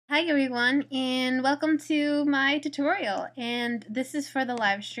Hi everyone, and welcome to my tutorial. And this is for the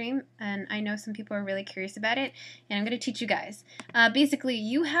live stream, and I know some people are really curious about it, and I'm going to teach you guys. Basically,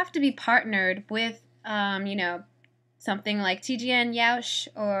 you have to be partnered with, something like TGN, Yoush,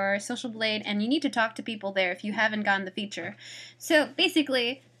 or Social Blade, and you need to talk to people there if you haven't gotten the feature. So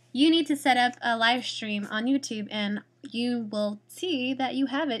basically, you need to set up a live stream on YouTube, and you will see that you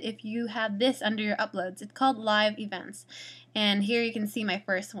have it if you have this under your uploads. It's called Live Events. And here you can see my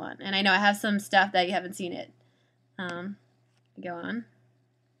first one. And I know I have some stuff that you haven't seen it. Go on.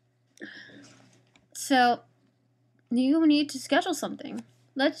 So, you need to schedule something.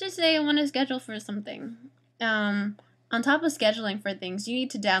 Let's just say I want to schedule for something. On top of scheduling for things, you need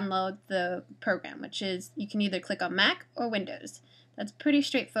to download the program, which is, you can either click on Mac or Windows. That's pretty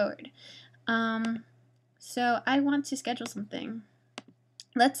straightforward. So I want to schedule something.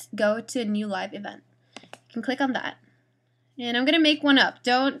 Let's go to a new live event. You can click on that. And I'm going to make one up.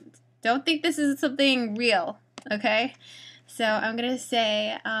 Don't think this is something real, okay? So I'm going to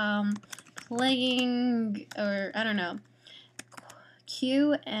say playing, or I don't know,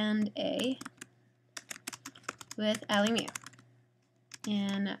 Q&A with AlyMew.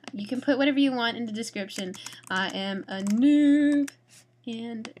 And you can put whatever you want in the description. I am a noob.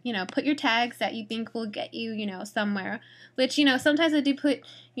 And, put your tags that you think will get you, somewhere. Which, sometimes I do put,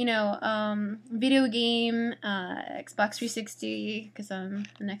 video game, Xbox 360, because I'm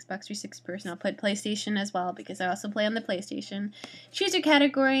an Xbox 360 person. I'll put PlayStation as well, because I also play on the PlayStation. Choose your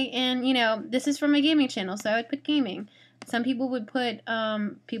category, and, this is for my gaming channel, so I would put gaming. Some people would put,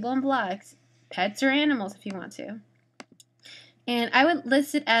 people on blogs, pets or animals if you want to. And I would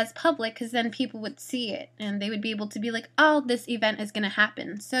list it as public because then people would see it and they would be able to be like, oh, this event is going to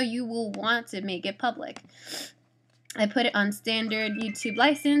happen. So you will want to make it public. I put it on standard YouTube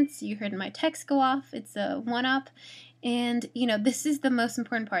license. You heard my text go off. It's a one-up. And, this is the most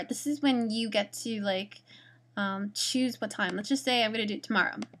important part. This is when you get to, choose what time. Let's just say I'm going to do it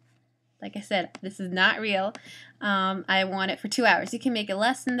tomorrow. Like I said, this is not real. I want it for 2 hours. You can make it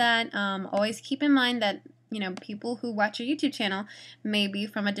less than that. Always keep in mind that people who watch your YouTube channel may be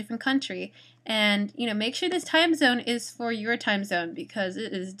from a different country. And, make sure this time zone is for your time zone because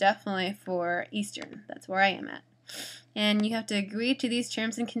it is definitely for Eastern. That's where I am at. And you have to agree to these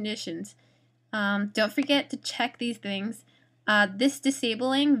terms and conditions. Don't forget to check these things. This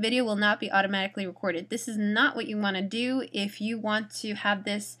disabling video will not be automatically recorded. This is not what you want to do if you want to have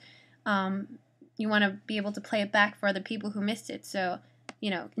this, you want to be able to play it back for other people who missed it. So,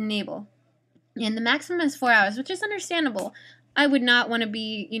 enable. And the maximum is 4 hours, which is understandable. I would not want to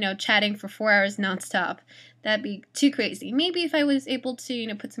be, chatting for 4 hours nonstop. That'd be too crazy. Maybe if I was able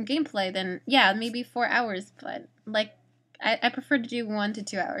to, put some gameplay, then yeah, maybe 4 hours. But I prefer to do 1 to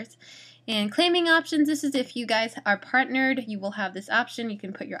 2 hours. And claiming options, this is if you guys are partnered, you will have this option. You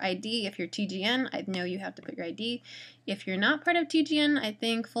can put your ID. If you're TGN, I know you have to put your ID. If you're not part of TGN, I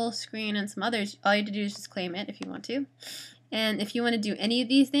think full screen and some others, all you have to do is just claim it if you want to. And if you want to do any of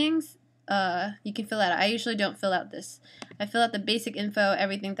these things, you can fill out. I usually don't fill out this. I fill out the basic info,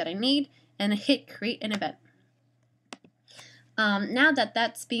 everything that I need, and hit create an event. Now that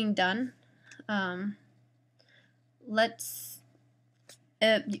that's being done, let's,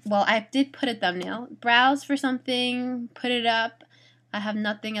 well, I did put a thumbnail. Browse for something, put it up. I have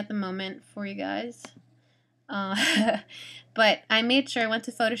nothing at the moment for you guys. But I made sure I went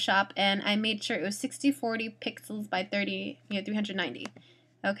to Photoshop, and I made sure it was 6040 pixels by 390.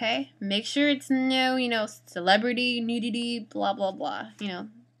 Okay, make sure it's no, celebrity, nudity, blah, blah, blah.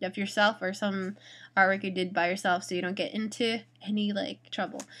 Of yourself or some artwork you did by yourself so you don't get into any,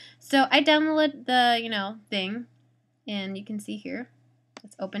 trouble. So I downloaded the, thing, and you can see here.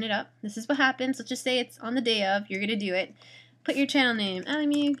 Let's open it up. This is what happens. Let's just say it's on the day of. You're going to do it. Put your channel name,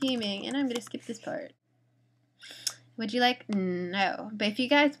 AlyMew Gaming, and I'm going to skip this part. Would you like? No. But if you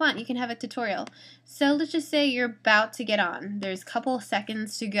guys want, you can have a tutorial. So let's just say you're about to get on. There's a couple of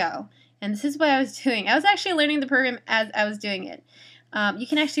seconds to go. And this is what I was doing. I was actually learning the program as I was doing it. You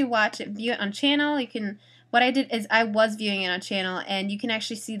can actually watch it, view it on channel. What I did is I was viewing it on channel, and you can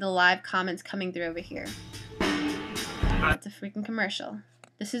actually see the live comments coming through over here. It's a freaking commercial.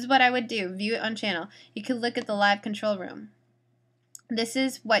 This is what I would do. View it on channel. You could look at the live control room. This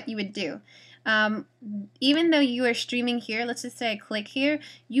is what you would do. Even though you are streaming here, let's just say I click here,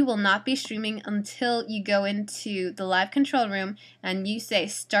 you will not be streaming until you go into the live control room and you say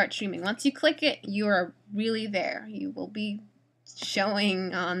start streaming. Once you click it, you are really there. You will be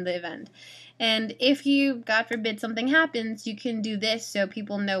showing on the event. And if you, God forbid, something happens, you can do this so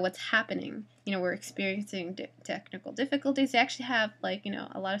people know what's happening. we're experiencing technical difficulties. They actually have, like,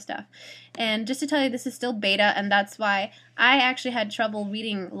 a lot of stuff. And just to tell you, this is still beta, and that's why I actually had trouble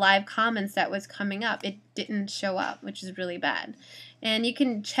reading live comments that was coming up. It didn't show up, which is really bad. And you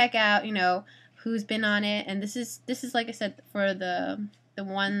can check out, who's been on it. And this is like I said, for the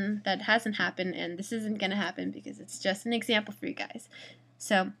one that hasn't happened, and this isn't going to happen because it's just an example for you guys.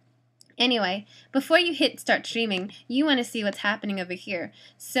 So anyway, before you hit start streaming, you want to see what's happening over here.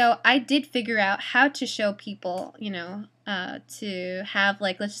 So I did figure out how to show people, to have,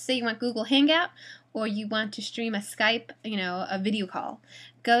 like, let's just say you want Google Hangout, or you want to stream a Skype, a video call.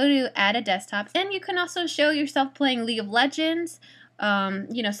 Go to add a desktop, and you can also show yourself playing League of Legends, some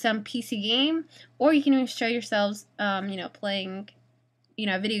PC game, or you can even show yourselves, playing,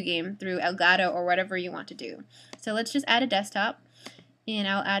 a video game through Elgato or whatever you want to do. So let's just add a desktop. And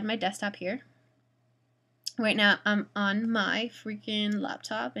I'll add my desktop here. Right now, I'm on my freaking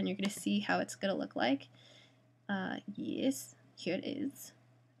laptop, and you're going to see how it's going to look like. Yes, here it is.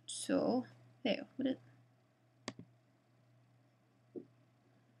 So, there.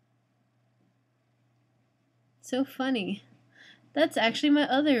 So funny. That's actually my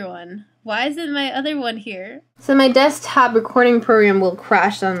other one. Why isn't my other one here? So my desktop recording program will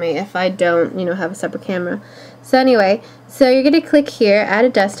crash on me if I don't, have a separate camera. So anyway, so you're going to click here, add a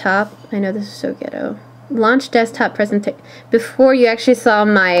desktop. I know this is so ghetto. Launch desktop presentation. Before you actually saw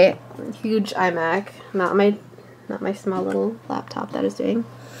my huge iMac, not my small little laptop that is doing.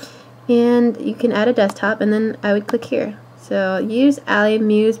 And you can add a desktop, and then I would click here. So use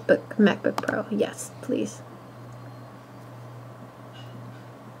AlyMew's MacBook Pro. Yes, please.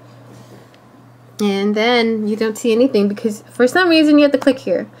 And then you don't see anything because for some reason you have to click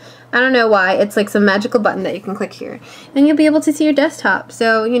here. I don't know why. It's like some magical button that you can click here. And you'll be able to see your desktop.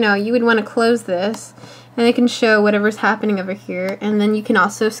 So, you would want to close this, and it can show whatever's happening over here. And then you can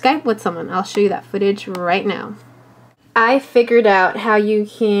also Skype with someone. I'll show you that footage right now. I figured out how you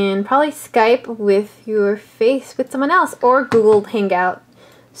can probably Skype with your face with someone else, or Google Hangout.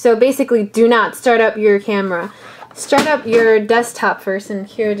 So basically, do not start up your camera. Start up your desktop first, and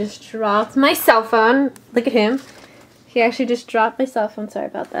here just dropped my cell phone. Look at him. He actually just dropped my cell phone. Sorry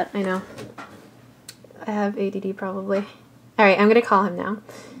about that. I know. I have ADD probably. Alright, I'm going to call him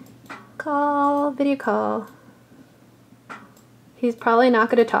now. Video call. He's probably not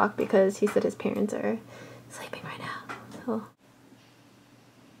going to talk because he said his parents are sleeping right now. So.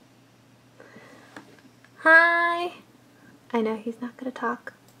 Hi. I know he's not going to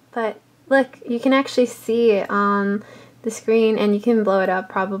talk, but look, you can actually see it on the screen, and you can blow it up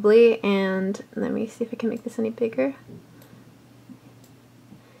probably. And let me see if I can make this any bigger.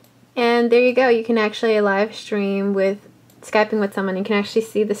 And there you go. You can actually live stream with Skyping with someone. You can actually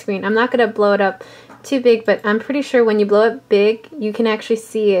see the screen. I'm not going to blow it up too big, but I'm pretty sure when you blow it big, you can actually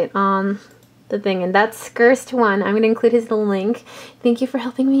see it on the thing. And that's Skirst1. I'm going to include his link. Thank you for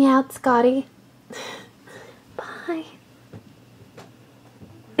helping me out, Scotty. Bye.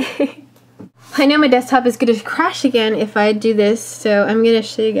 I know my desktop is going to crash again if I do this, so I'm going to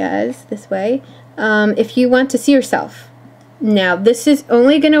show you guys this way. If you want to see yourself. Now, this is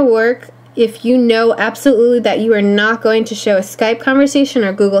only going to work if you know absolutely that you are not going to show a Skype conversation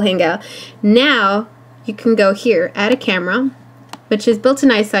or Google Hangout. Now, you can go here, add a camera, which is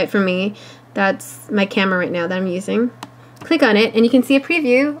built-in eyesight for me. That's my camera right now that I'm using. Click on it, and you can see a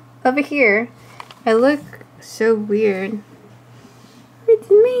preview over here. I look so weird.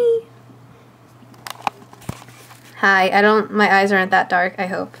 It's me. Hi, my eyes aren't that dark, I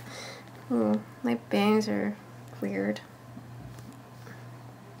hope. Oh, my bangs are weird.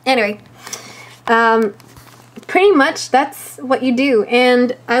 Anyway, pretty much that's what you do.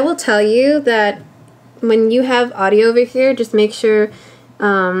 And I will tell you that when you have audio over here, just make sure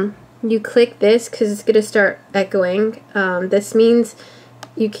you click this because it's going to start echoing. This means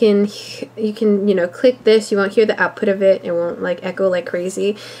you can click this. You won't hear the output of it. It won't like echo like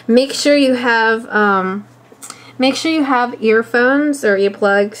crazy. Make sure you have earphones or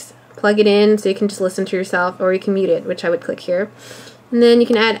earplugs. Plug it in so you can just listen to yourself, or you can mute it, which I would click here. And then you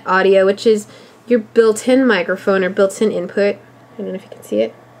can add audio, which is your built-in microphone or built-in input. I don't know if you can see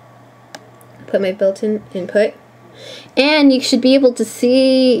it. Put my built-in input. And you should be able to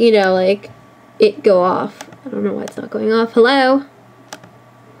see, like, it go off. I don't know why it's not going off. Hello?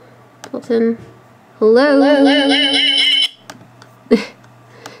 Built-in. Hello? Hello?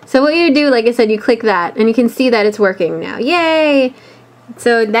 So what you do, like I said, you click that, and you can see that it's working now. Yay!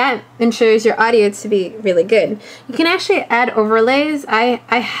 So that ensures your audio to be really good. You can actually add overlays. I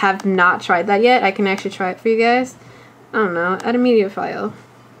have not tried that yet. I can actually try it for you guys. I don't know. Add a media file.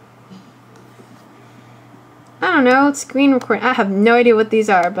 I don't know, screen recording. I have no idea what these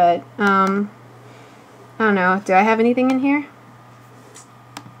are, but I don't know. Do I have anything in here?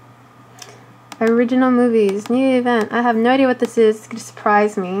 Original movies, new event. I have no idea what this is. It's gonna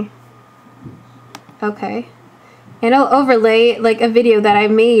surprise me. Okay. And I'll overlay like a video that I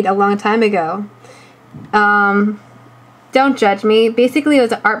made a long time ago. Don't judge me. Basically, it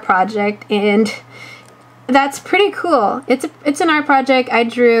was an art project, and that's pretty cool. It's an art project I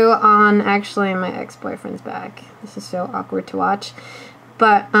drew on actually my ex-boyfriend's back. This is so awkward to watch,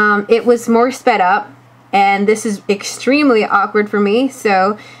 but it was more sped up, and this is extremely awkward for me.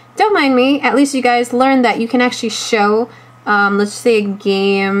 So don't mind me. At least you guys learned that you can actually show, let's say, a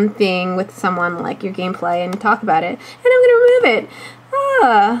game thing with someone, like your gameplay, and talk about it. And I'm gonna remove it.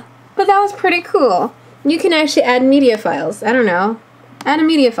 But that was pretty cool. You can actually add media files. I don't know. Add a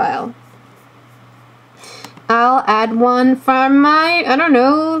media file. I'll add one from my, I don't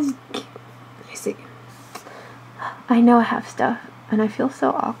know. Let me see. I know I have stuff, and I feel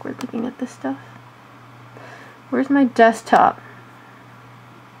so awkward looking at this stuff. Where's my desktop?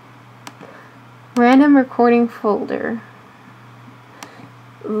 Random recording folder.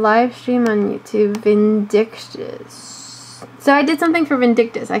 Livestream on YouTube. Vindictus. So I did something for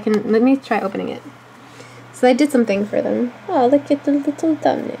Vindictus. Let me try opening it. So I did something for them. Oh, look at the little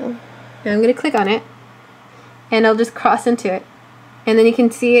thumbnail. Now I'm going to click on it, and I'll just cross into it. And then you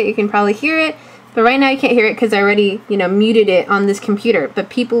can see it, you can probably hear it, but right now you can't hear it because I already, muted it on this computer, but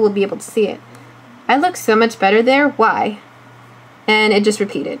people will be able to see it. I look so much better there. Why? And it just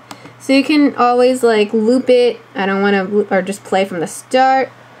repeated. So you can always like loop it. I don't want to, or just play from the start.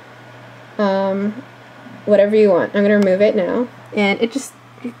 Whatever you want. I'm going to remove it now. And it just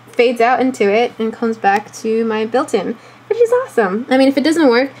fades out into it and comes back to my built-in, which is awesome. I mean, if it doesn't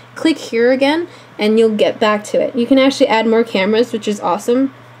work, click here again and you'll get back to it. You can actually add more cameras, which is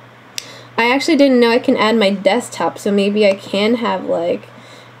awesome. I actually didn't know I can add my desktop, so maybe I can have like,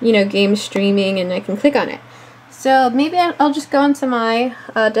 game streaming and I can click on it. So maybe I'll just go into my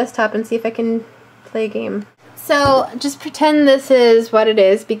desktop and see if I can play a game. So just pretend this is what it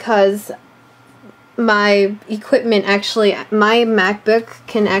is, because my equipment actually, my MacBook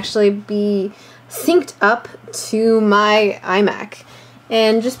can actually be synced up to my iMac.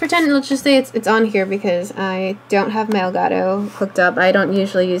 And just pretend, let's just say it's on here because I don't have my Elgato hooked up. I don't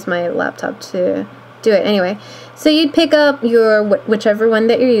usually use my laptop to do it anyway. So you'd pick up your whichever one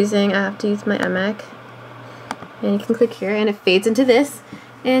that you're using. I have to use my iMac. And you can click here and it fades into this.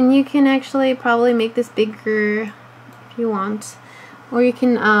 And you can actually probably make this bigger if you want. Or you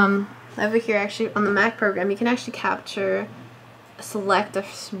can, over here actually on the Mac program, you can actually select a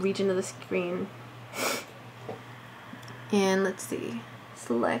region of the screen. And let's see,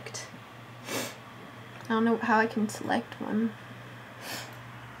 select. I don't know how I can select one.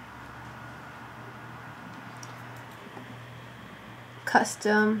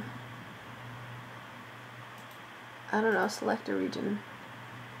 Custom. I don't know, select a region.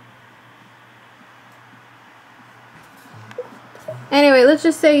 Anyway, let's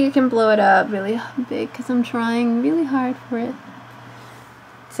just say you can blow it up really big because I'm trying really hard for it.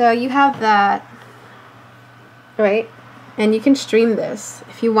 So you have that, right? And you can stream this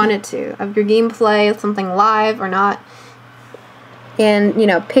if you wanted to, of your gameplay, something live or not. And,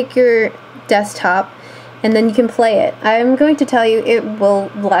 pick your desktop and then you can play it. I'm going to tell you it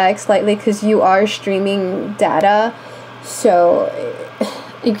will lag slightly because you are streaming data, so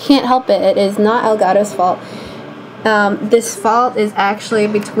you can't help it. It is not Elgato's fault. This fault is actually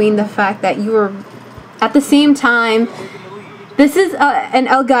between the fact that you are at the same time. This is an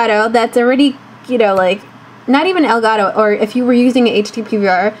Elgato that's already, like, not even Elgato, or if you were using an HD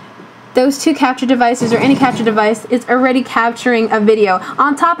PVR, those two capture devices or any capture device is already capturing a video.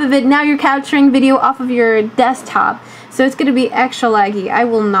 On top of it, now you're capturing video off of your desktop. So it's going to be extra laggy. I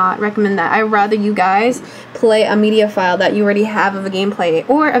will not recommend that. I'd rather you guys play a media file that you already have of a gameplay,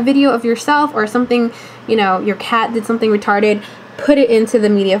 or a video of yourself or something, your cat did something retarded, put it into the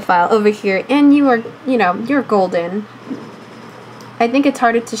media file over here and you are, you're golden. I think it's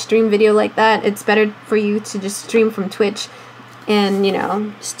harder to stream video like that. It's better for you to just stream from Twitch and,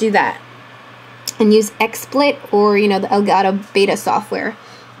 just do that. And use XSplit or, the Elgato beta software.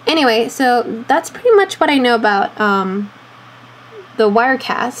 Anyway, so that's pretty much what I know about the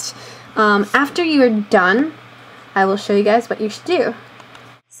Wirecast. After you're done, I will show you guys what you should do.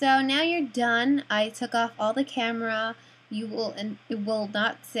 So now you're done. I took off all the camera. It will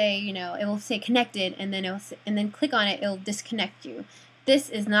not say, it will say connected, and then and then click on it, it'll disconnect you. This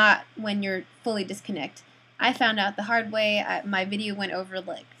is not when you're fully disconnect. I found out the hard way. My video went over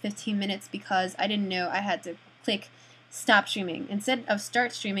like 15 minutes because I didn't know I had to click stop streaming. Instead of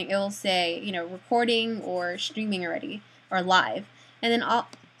start streaming, it will say, you know, recording or streaming already or live. And then all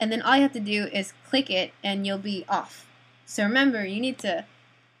you have to do is click it and you'll be off. So remember, you need to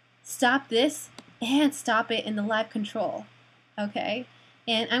stop this and stop it in the live control. Okay?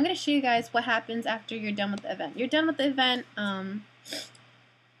 And I'm going to show you guys what happens after you're done with the event. You're done with the event.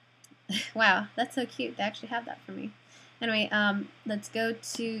 Wow, that's so cute. They actually have that for me. Anyway, let's go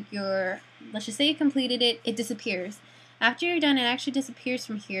to your, let's just say you completed it, it disappears. After you're done, it actually disappears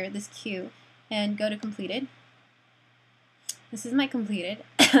from here, this queue, and go to completed. This is my completed.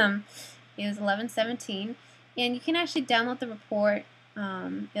 It was 11/17, and you can actually download the report.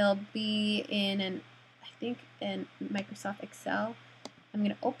 It'll be in I think in Microsoft Excel. I'm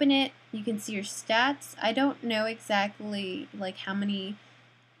going to open it. You can see your stats. I don't know exactly like how many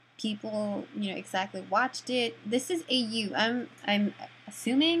people, you know, exactly watched it. This is AU. I'm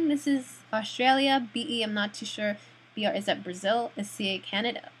assuming this is Australia. BE, I'm not too sure. BR, is that Brazil? Is CA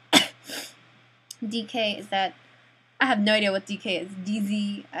Canada? DK, is that, I have no idea what DK is.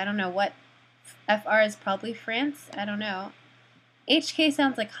 DZ, I don't know what. FR is probably France. I don't know. HK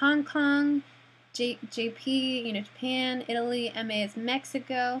sounds like Hong Kong. JP, you know, Japan. Italy. MA is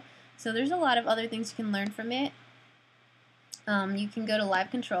Mexico. So there's a lot of other things you can learn from it. You can go to live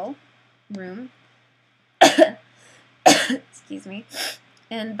control room. Excuse me.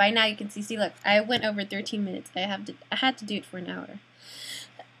 And by now you can see, look, I went over 13 minutes. I had to do it for an hour.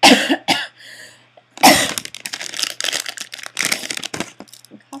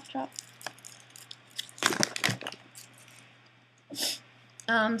 Cough drop.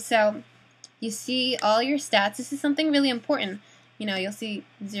 So you see all your stats. This is something really important. You know, you'll see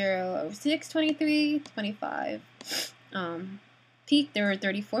 0, 6, 23, 25. Peak, there were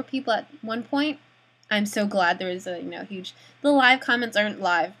 34 people at one point. I'm so glad there was a, you know, huge. The live comments aren't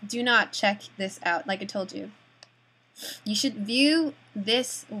live. Do not check this out, like I told you. You should view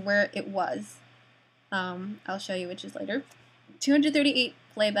this where it was. I'll show you which is later. 238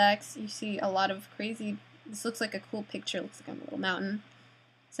 playbacks. You see a lot of crazy. This looks like a cool picture. It looks like a little mountain.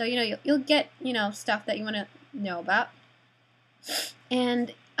 So you know you'll get, you know, stuff that you want to know about.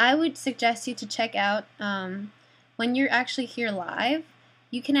 And I would suggest you to check out when you're actually here live.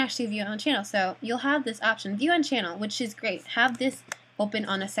 You can actually view it on channel. So you'll have this option, view on channel, which is great. Have this open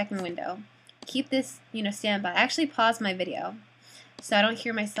on a second window. Keep this, you know, standby. I actually pause my video so I don't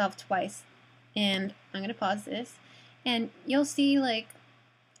hear myself twice. And I'm going to pause this. And you'll see, like,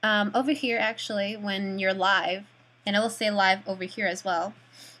 over here, actually, when you're live, and it will say live over here as well,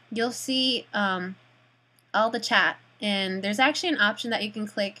 you'll see all the chat. And there's actually an option that you can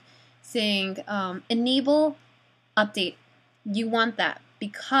click saying enable update. You want that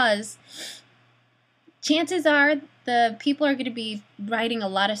because chances are the people are going to be writing a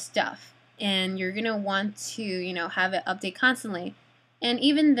lot of stuff and you're going to want to, you know, have it update constantly. And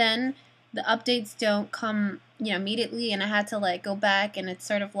even then, the updates don't come, you know, immediately, and I had to like go back and it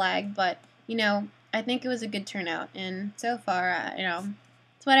sort of lagged, but you know, I think it was a good turnout, and so far, you know,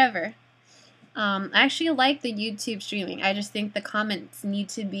 it's whatever. I actually like the YouTube streaming. I just think the comments need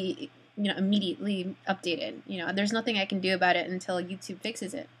to be, you know, immediately updated. You know, there's nothing I can do about it until YouTube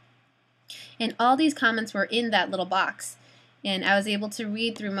fixes it. And all these comments were in that little box, and I was able to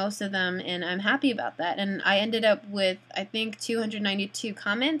read through most of them, and I'm happy about that. And I ended up with, I think, 292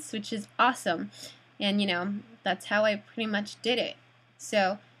 comments, which is awesome. And, you know, that's how I pretty much did it.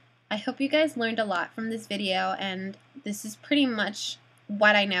 So I hope you guys learned a lot from this video, and this is pretty much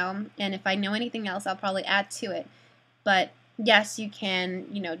what I know. And if I know anything else, I'll probably add to it. But yes, you can,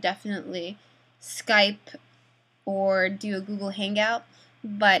 you know, definitely Skype or do a Google Hangout.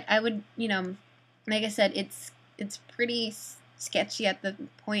 But I would, you know, like I said, it's pretty sketchy at the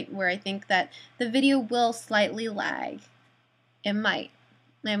point where I think that the video will slightly lag. It might.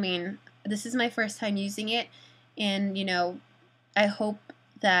 I mean, this is my first time using it, and, you know, I hope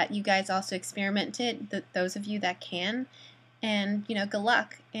that you guys also experiment it, those of you that can, and, you know, good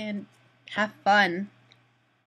luck and have fun.